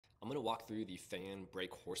going to walk through the fan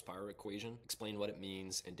brake horsepower equation, explain what it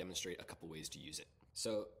means, and demonstrate a couple ways to use it.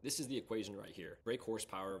 So this is the equation right here. Brake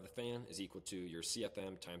horsepower of the fan is equal to your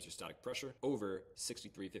CFM times your static pressure over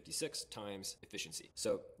 6356 times efficiency.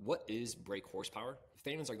 So what is brake horsepower?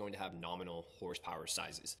 Fans are going to have nominal horsepower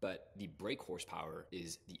sizes, but the brake horsepower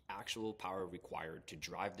is the actual power required to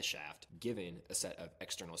drive the shaft given a set of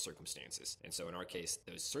external circumstances. And so in our case,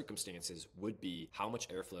 those circumstances would be how much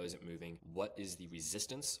airflow is it moving, what is the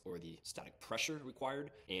resistance or the static pressure required,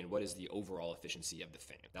 and what is the overall efficiency of the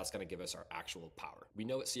fan. That's going to give us our actual power. We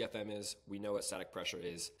know what CFM is, we know what static pressure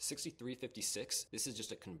is. 6356, this is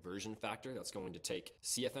just a conversion factor that's going to take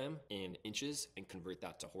CFM in inches and convert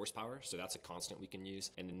that to horsepower. So that's a constant we can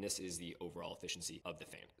use. And then this is the overall efficiency of the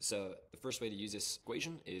fan. So the first way to use this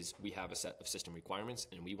equation is we have a set of system requirements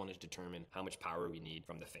and we want to determine how much power we need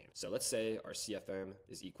from the fan. So let's say our CFM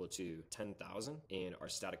is equal to 10,000 and our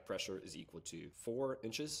static pressure is equal to 4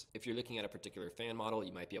 inches. If you're looking at a particular fan model,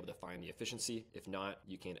 you might be able to find the efficiency. If not,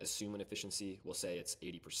 you can assume an efficiency. We'll say it's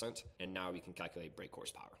 80%, and now we can calculate brake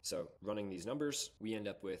horsepower. So running these numbers, we end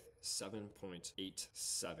up with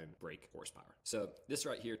 7.87 brake horsepower. So this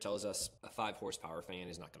right here tells us a 5 horsepower fan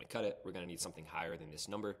is not going to cut it. We're going to need something higher than this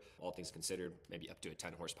number. All things considered, maybe up to a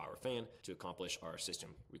 10 horsepower fan to accomplish our system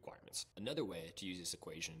requirements. Another way to use this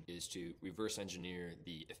equation is to reverse engineer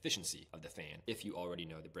the efficiency of the fan if you already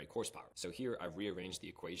know the brake horsepower. So here I've rearranged the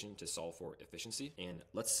equation to solve for efficiency, and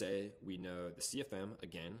let's say we know the CFM,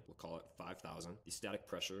 again, we'll call it 5,000. The static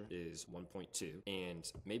pressure is 1.2,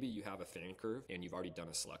 and maybe you have a fan curve and you've already done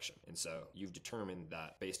a selection. And so you've determined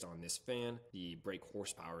that based on this fan, the brake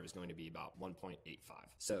horsepower is going to be about 1.85.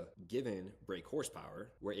 So given brake horsepower,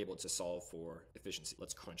 we're able to solve for efficiency.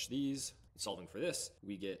 Let's crunch these. Solving for this,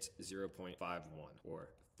 we get 0.51 or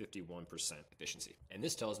 51% efficiency. And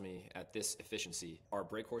this tells me at this efficiency, our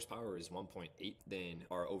brake horsepower is 1.8, then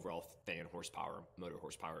our overall fan horsepower, motor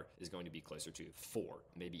horsepower is going to be closer to 4,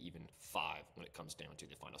 maybe even 5 when it comes down to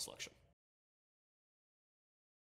the final selection.